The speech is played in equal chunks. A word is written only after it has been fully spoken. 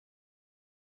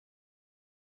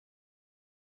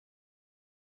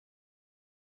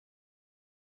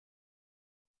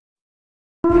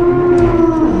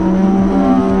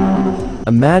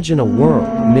Imagine a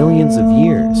world millions of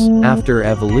years after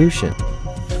evolution.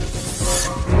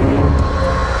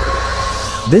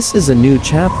 This is a new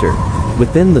chapter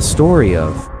within the story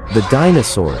of the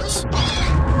dinosaurs.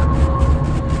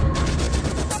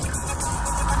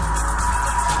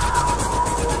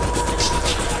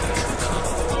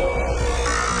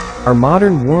 Our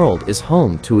modern world is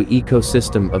home to an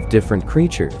ecosystem of different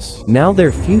creatures. Now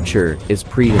their future is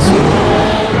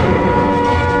prehistoric.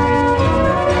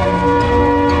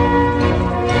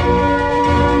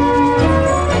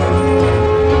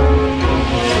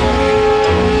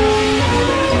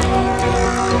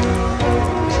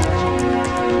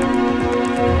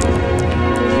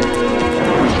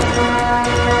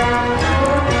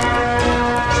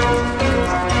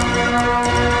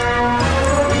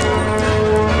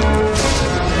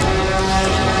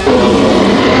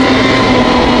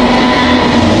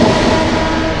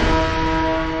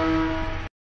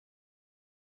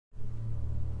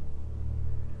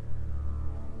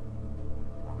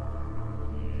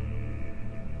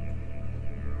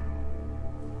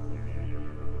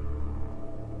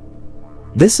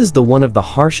 This is the one of the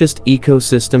harshest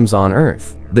ecosystems on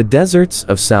Earth, the deserts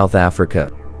of South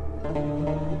Africa.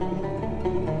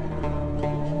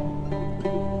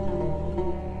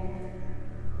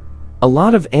 A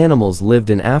lot of animals lived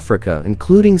in Africa,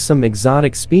 including some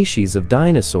exotic species of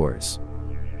dinosaurs.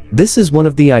 This is one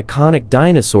of the iconic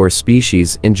dinosaur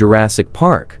species in Jurassic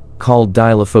Park, called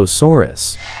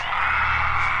Dilophosaurus.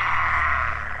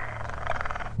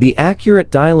 The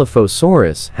accurate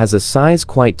Dilophosaurus has a size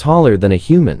quite taller than a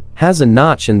human, has a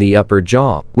notch in the upper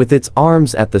jaw, with its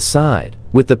arms at the side,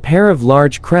 with a pair of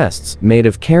large crests made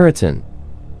of keratin.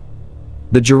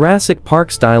 The Jurassic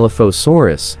Park's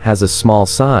Dilophosaurus has a small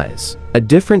size, a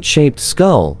different shaped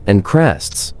skull and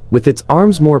crests, with its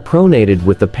arms more pronated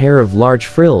with a pair of large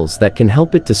frills that can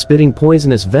help it to spitting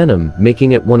poisonous venom,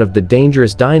 making it one of the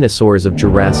dangerous dinosaurs of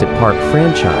Jurassic Park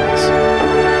franchise.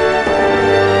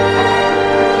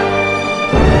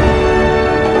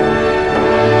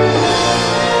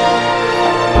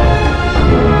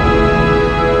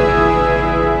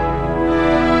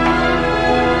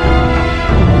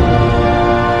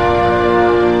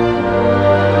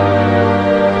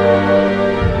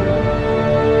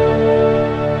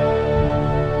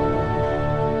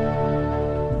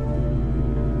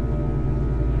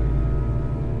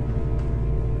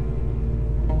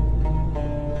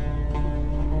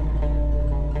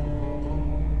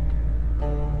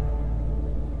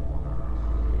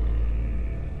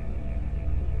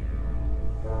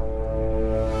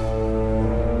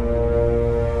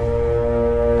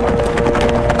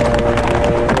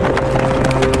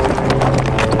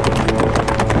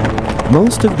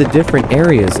 Most of the different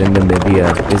areas in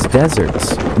Namibia is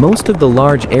deserts. Most of the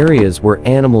large areas where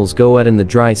animals go out in the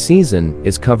dry season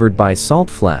is covered by salt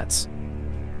flats.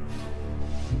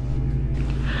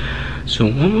 So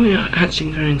what we are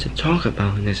actually going to talk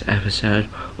about in this episode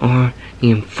are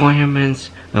the environments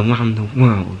around the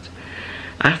world.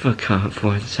 Africa,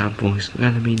 for example, is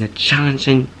going to be the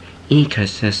challenging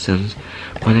ecosystems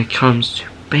when it comes to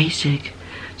basic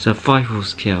survival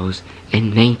skills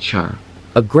in nature.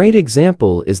 A great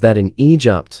example is that in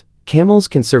Egypt, camels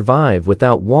can survive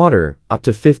without water up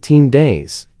to 15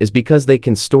 days, is because they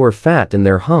can store fat in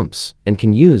their humps, and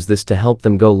can use this to help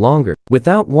them go longer.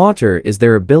 Without water is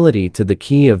their ability to the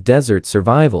key of desert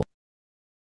survival.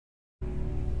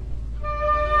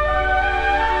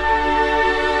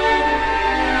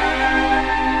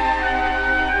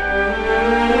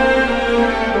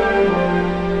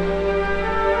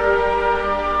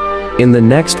 In the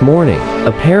next morning,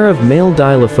 a pair of male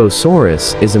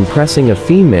Dilophosaurus is impressing a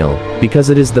female because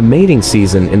it is the mating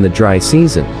season in the dry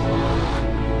season.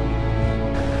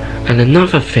 And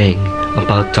another thing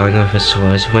about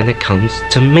dinosaurs when it comes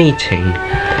to mating.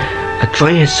 A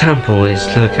great example is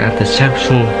look at the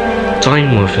sexual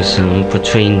dimorphism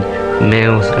between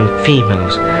males and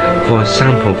females. For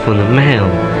example, for the male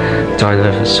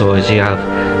Dilophosaurs you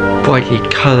have brightly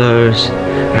colors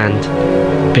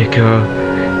and bigger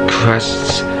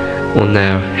crests on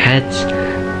their heads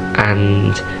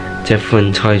and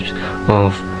different types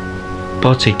of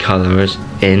body colors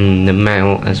in the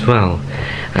male as well.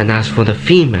 And as for the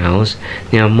females,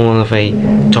 they are more of a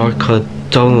darker,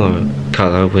 duller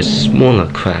color with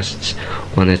smaller crests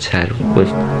on its head, with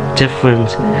different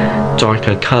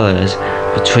darker colors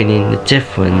between the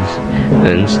different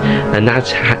ones, and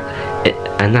that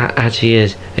actually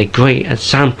is a great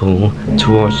example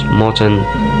towards modern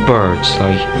birds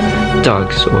like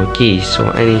ducks or geese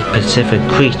or any Pacific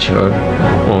creature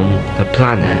on the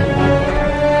planet.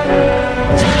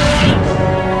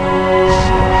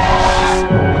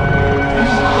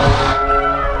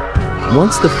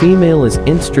 Once the female is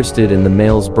interested in the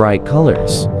male's bright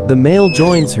colors, the male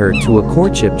joins her to a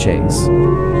courtship chase.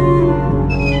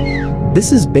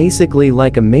 This is basically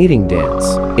like a mating dance.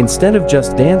 Instead of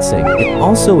just dancing, it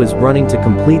also is running to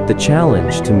complete the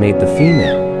challenge to mate the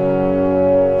female.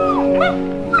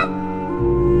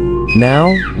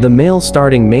 Now, the male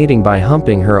starting mating by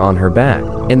humping her on her back,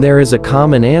 and there is a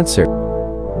common answer.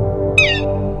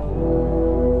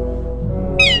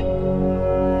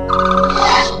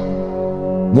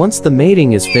 Once the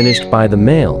mating is finished by the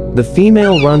male, the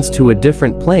female runs to a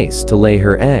different place to lay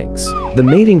her eggs. The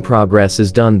mating progress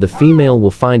is done, the female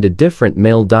will find a different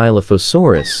male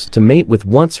Dilophosaurus to mate with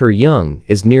once her young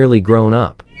is nearly grown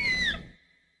up.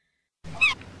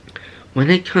 When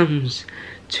it comes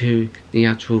to the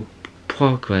actual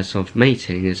progress of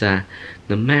mating, is that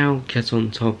the male gets on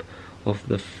top of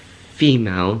the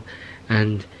female,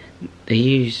 and they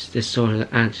use this sort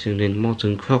of action in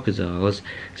modern crocodiles,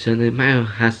 so the male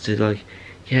has to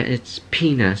get its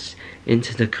penis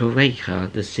into the cloaca,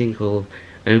 the single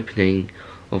opening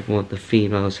of what the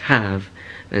females have,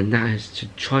 and that is to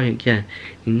try and get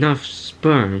enough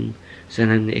sperm so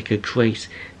then it could create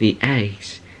the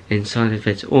eggs inside of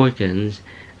its organs,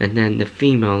 and then the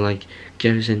female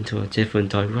goes into a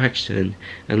different direction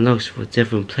and looks for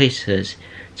different places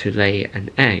to lay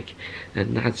an egg,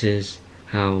 and that is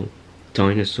how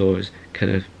dinosaurs could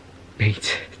have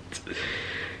mated.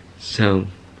 So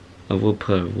I will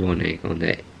put a warning on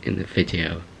it in the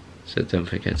video, so don't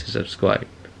forget to subscribe.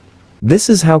 This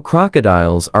is how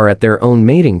crocodiles are at their own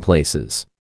mating places.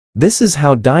 This is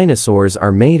how dinosaurs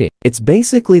are mating. It's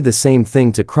basically the same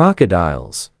thing to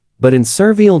crocodiles, but in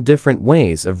several different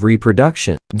ways of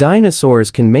reproduction.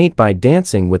 Dinosaurs can mate by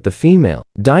dancing with the female.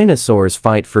 Dinosaurs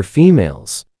fight for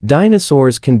females.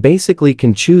 Dinosaurs can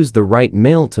choose the right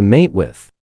male to mate with.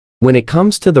 When it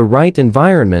comes to the right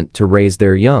environment to raise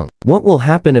their young, what will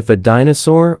happen if a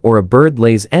dinosaur or a bird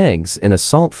lays eggs in a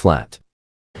salt flat?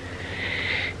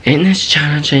 In this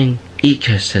challenging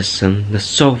ecosystem, the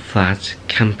salt flat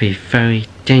can be very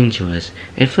dangerous.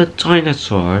 If a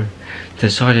dinosaur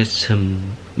decided to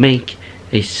make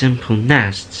a simple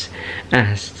nest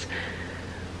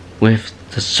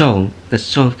with the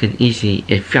salt can easily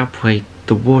evaporate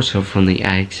the water from the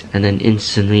eggs and then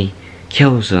instantly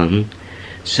kills them,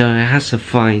 so it has to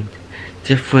find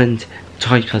different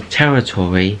types of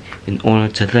territory in order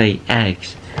to lay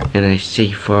eggs in a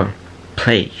safer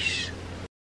place.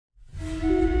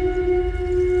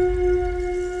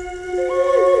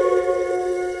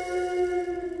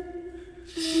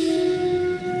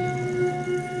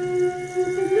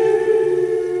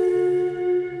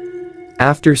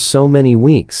 After so many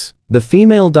weeks, the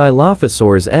female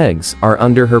Dilophosaur's eggs are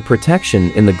under her protection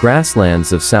in the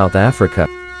grasslands of South Africa.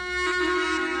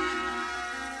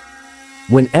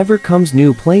 Whenever comes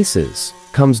new places,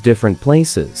 comes different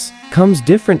places, comes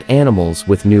different animals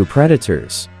with new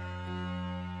predators.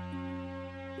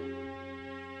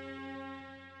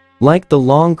 Like the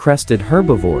long-crested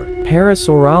herbivore,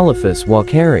 Parasaurolophus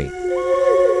walkeri.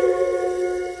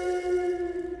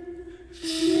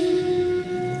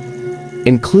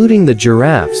 Including the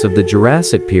giraffes of the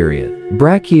Jurassic period,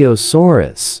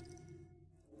 Brachiosaurus.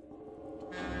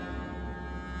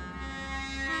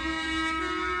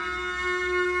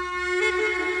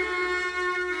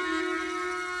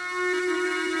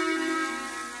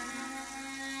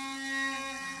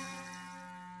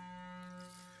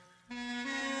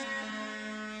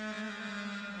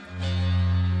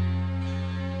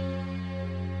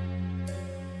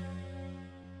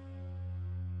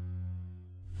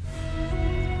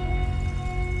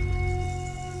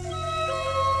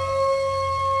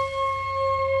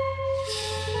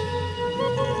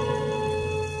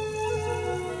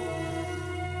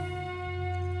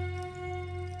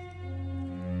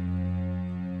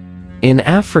 In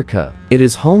Africa, it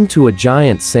is home to a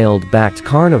giant sailed-backed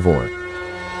carnivore.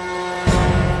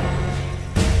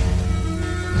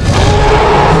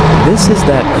 This is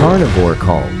that carnivore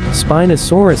called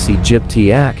Spinosaurus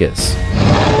aegyptiacus.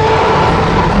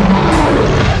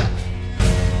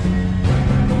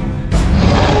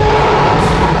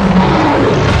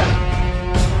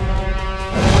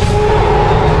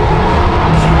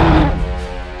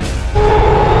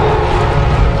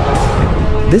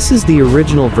 This is the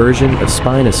original version of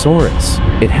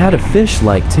Spinosaurus. It had a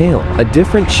fish-like tail, a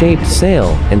different shaped sail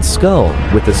and skull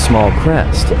with a small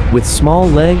crest, with small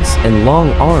legs and long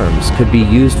arms, could be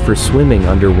used for swimming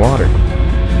underwater.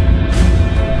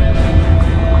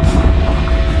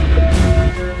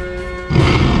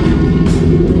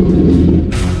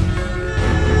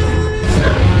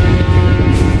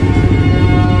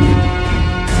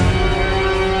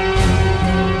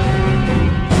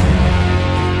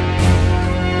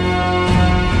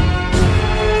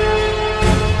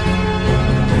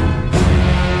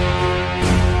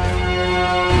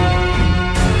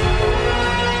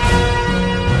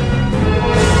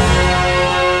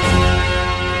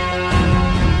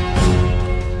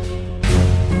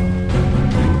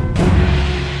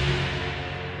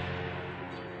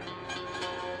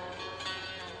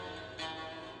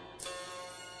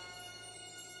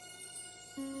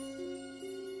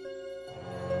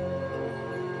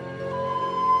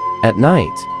 At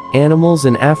night, animals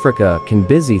in Africa can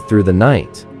busy through the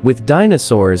night. With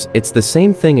dinosaurs, it's the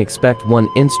same thing. Expect one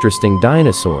interesting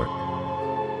dinosaur.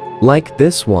 Like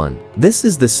this one. This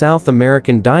is the South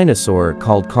American dinosaur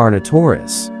called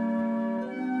Carnotaurus.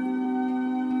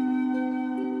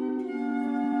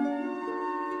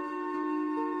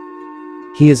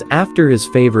 He is after his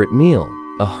favorite meal,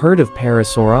 a herd of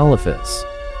Parasaurolophus.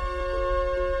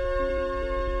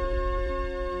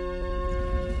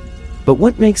 But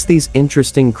what makes these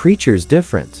interesting creatures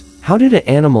different? How did an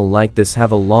animal like this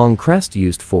have a long crest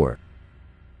used for?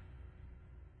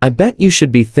 I bet you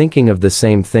should be thinking of the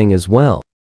same thing as well.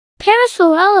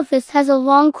 Parasaurolophus has a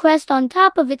long crest on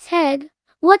top of its head.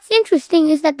 What's interesting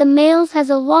is that the males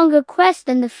has a longer crest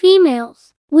than the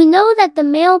females. We know that the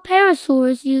male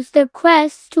parasaurs use their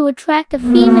crests to attract a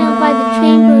female by the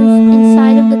chambers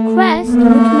inside of the crest,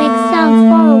 which makes sounds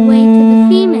far away to the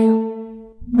female.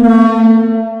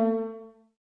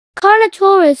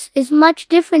 Carnotaurus is much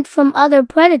different from other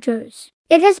predators.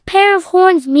 It has pair of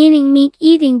horns meaning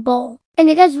meat-eating bull, and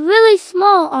it has really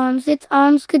small arms. Its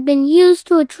arms could been used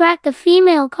to attract the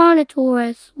female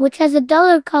Carnotaurus, which has a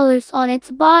duller colors on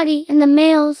its body, and the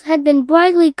males had been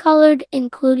brightly colored,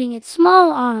 including its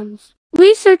small arms.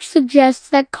 Research suggests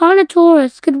that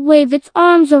Carnotaurus could wave its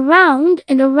arms around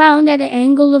and around at an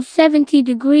angle of 70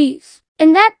 degrees.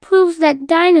 And that proves that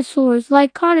dinosaurs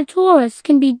like Carnotaurus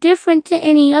can be different to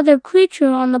any other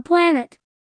creature on the planet.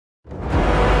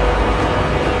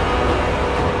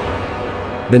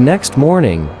 The next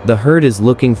morning, the herd is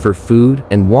looking for food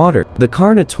and water. The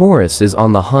Carnotaurus is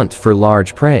on the hunt for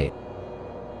large prey.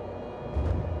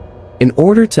 In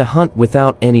order to hunt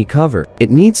without any cover,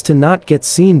 it needs to not get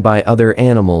seen by other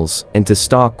animals and to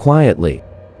stalk quietly.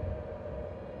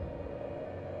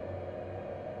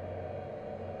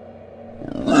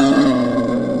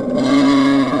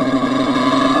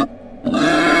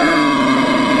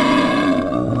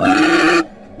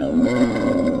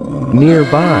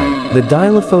 Nearby, the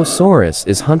Dilophosaurus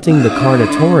is hunting the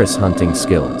Carnotaurus hunting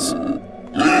skills.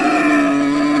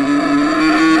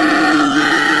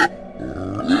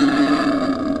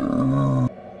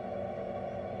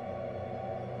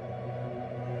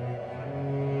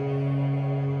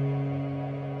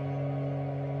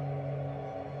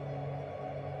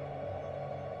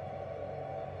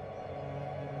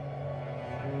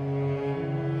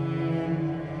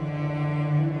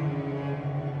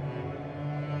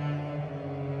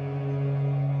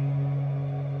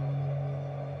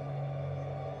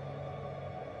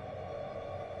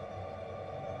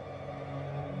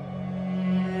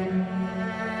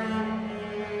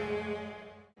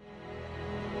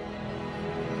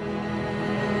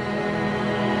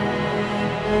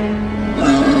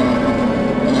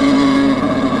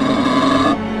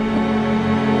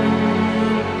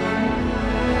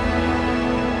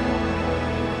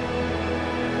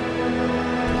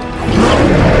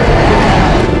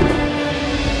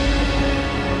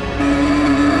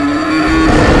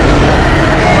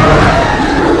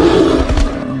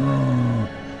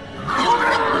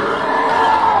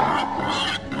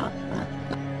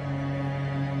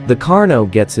 The Carno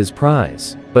gets his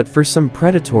prize, but for some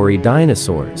predatory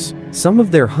dinosaurs, some of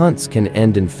their hunts can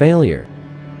end in failure.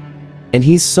 And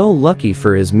he's so lucky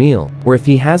for his meal, or if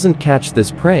he hasn't catch this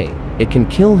prey, it can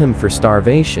kill him for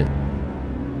starvation.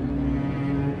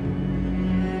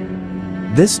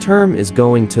 This term is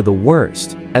going to the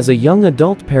worst, as a young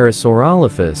adult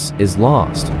Parasaurolophus is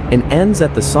lost, and ends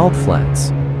at the salt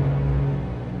flats.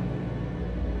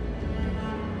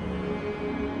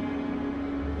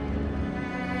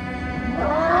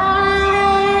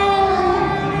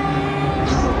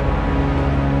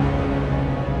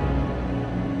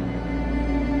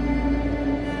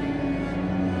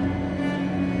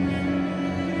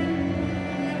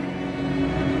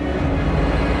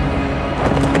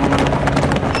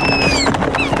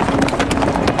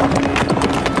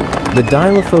 The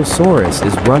Dilophosaurus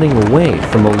is running away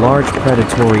from a large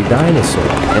predatory dinosaur,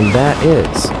 and that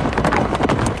is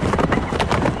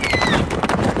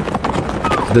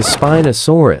the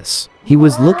Spinosaurus. He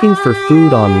was looking for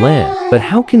food on land, but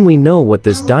how can we know what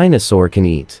this dinosaur can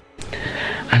eat?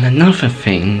 And another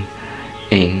thing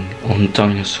on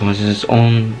dinosaurs is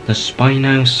on the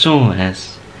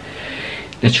Spinosaurus.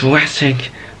 The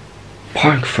Jurassic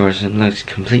Park version looks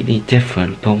completely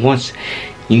different, but what's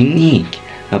unique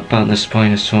about the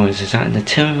Spinosaurus is that at the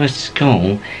tip of its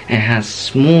skull it has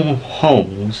small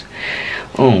holes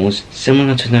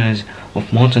similar to those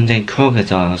of modern day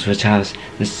crocodiles, which has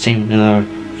the similar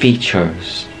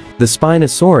features. The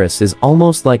Spinosaurus is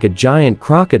almost like a giant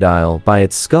crocodile by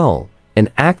its skull,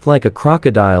 and act like a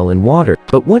crocodile in water.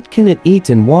 But what can it eat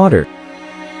in water?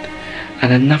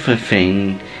 And another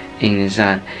thing is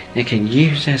that they can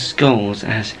use their skulls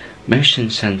as motion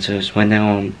sensors when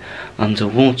they're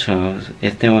underwater.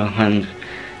 If they were hunt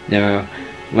their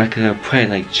regular prey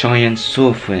like giant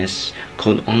swordfish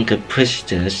called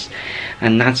Onchopristis,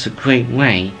 and that's a great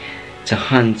way to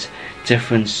hunt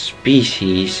different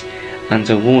species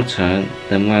underwater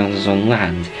than whales on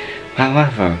land.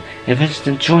 However, if it's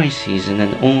the dry season,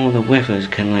 then all the rivers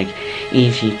can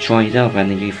easily dry up and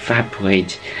they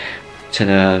evaporate to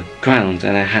the ground,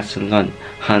 and it has to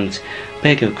hunt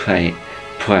bigger prey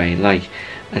like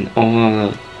an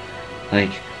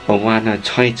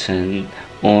Titan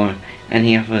or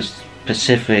any other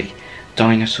specific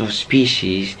dinosaur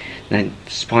species that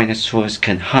Spinosaurus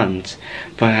can hunt,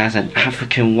 but has an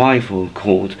African rival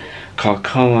called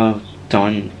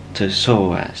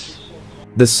Dinosaurus.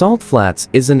 The salt flats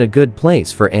isn't a good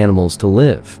place for animals to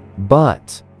live,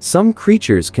 but some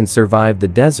creatures can survive the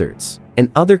deserts,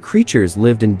 and other creatures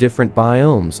lived in different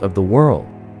biomes of the world.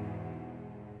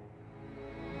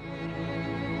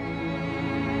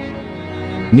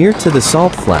 Near to the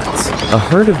salt flats, a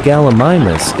herd of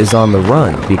Gallimimus is on the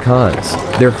run because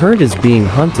their herd is being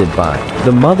hunted by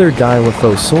the mother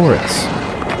Dilophosaurus.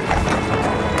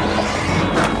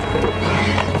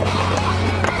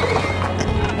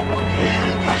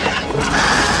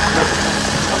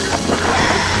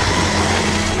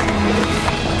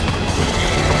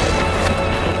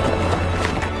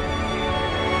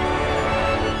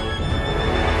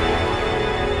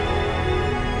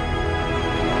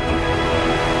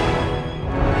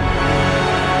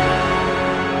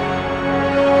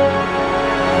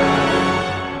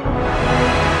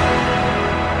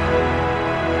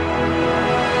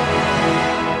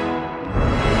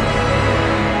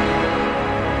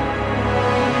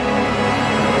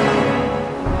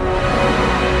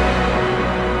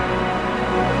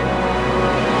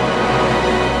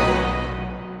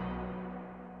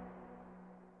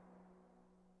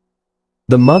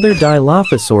 The mother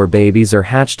Dilophosaur babies are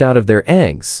hatched out of their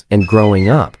eggs and growing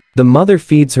up. The mother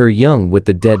feeds her young with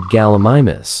the dead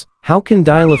Gallimimus. How can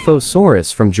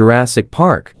Dilophosaurus from Jurassic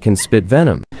Park can spit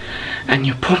venom? And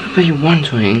you're probably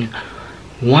wondering,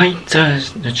 why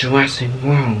does the Jurassic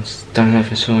World's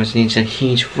Dilophosaurus need a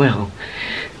huge frill?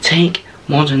 Take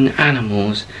modern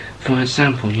animals, for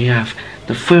example, you have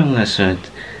the frill lizards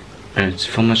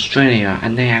from Australia,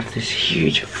 and they have this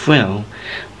huge frill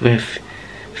with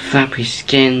flappy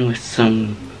skin with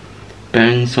some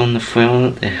bones on the frill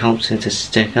that helps it to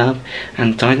stick up,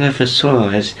 and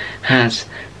Dilophosaurus has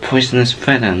poisonous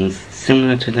venom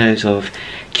similar to those of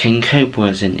king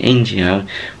cobras in India,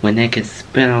 when they can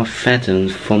spit out venom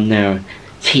from their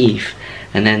teeth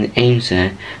and then aims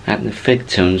it at the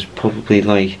victims, probably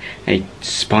like a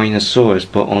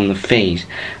Spinosaurus but on the face,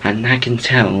 and that can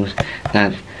tell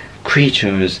that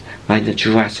creatures like the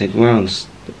Jurassic World's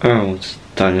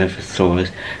Dilophosaurus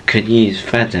could use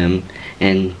venom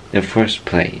in the first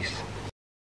place.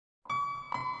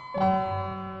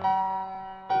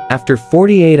 After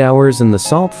 48 hours in the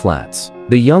salt flats,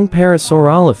 the young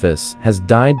Parasaurolophus has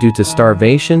died due to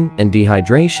starvation and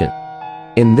dehydration.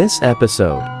 In this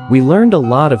episode, we learned a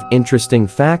lot of interesting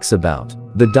facts about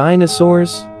the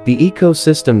dinosaurs, the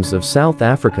ecosystems of South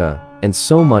Africa, and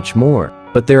so much more.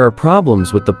 But there are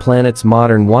problems with the planet's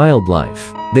modern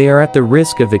wildlife. They are at the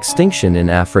risk of extinction in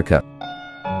Africa.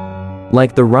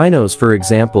 Like the rhinos, for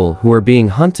example, who are being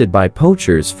hunted by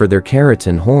poachers for their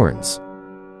keratin horns.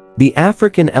 The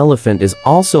African elephant is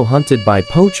also hunted by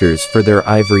poachers for their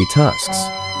ivory tusks.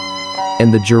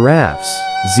 And the giraffes,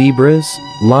 zebras,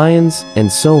 lions, and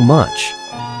so much.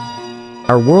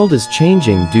 Our world is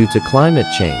changing due to climate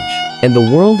change. And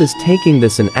the world is taking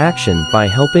this in action by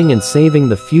helping and saving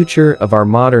the future of our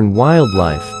modern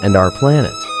wildlife and our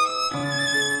planet.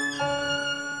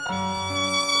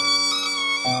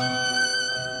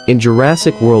 In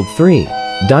Jurassic World 3,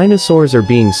 dinosaurs are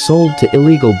being sold to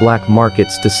illegal black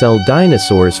markets to sell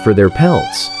dinosaurs for their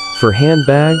pelts, for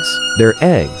handbags, their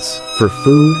eggs, for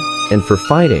food, and for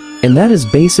fighting. And that is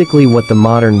basically what the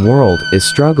modern world is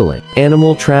struggling.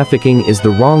 Animal trafficking is the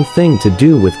wrong thing to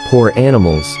do with poor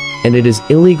animals, and it is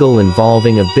illegal,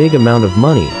 involving a big amount of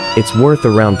money. It's worth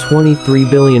around $23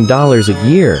 billion a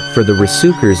year for the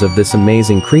rescuers of this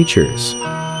amazing creatures.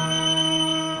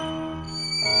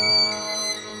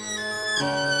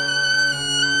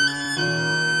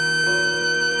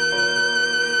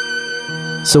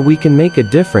 So we can make a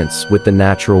difference with the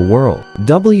natural world.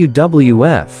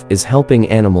 WWF is helping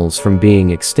animals from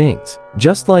being extinct.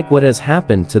 Just like what has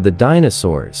happened to the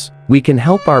dinosaurs, we can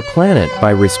help our planet by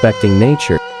respecting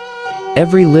nature.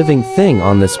 Every living thing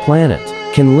on this planet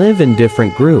can live in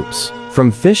different groups,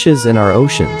 from fishes in our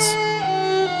oceans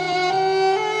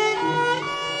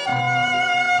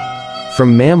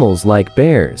From mammals like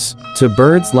bears, to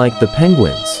birds like the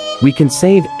penguins, we can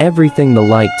save everything the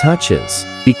light touches,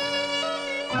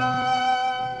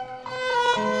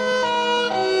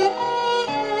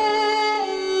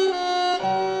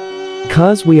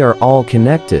 because we are all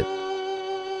connected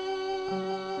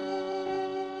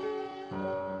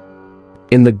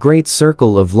in the great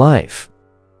circle of life.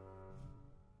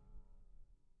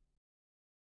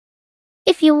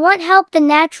 If you want help the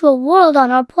natural world on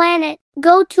our planet,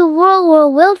 go to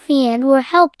World Wildfee and we're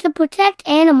help to protect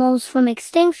animals from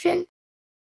extinction.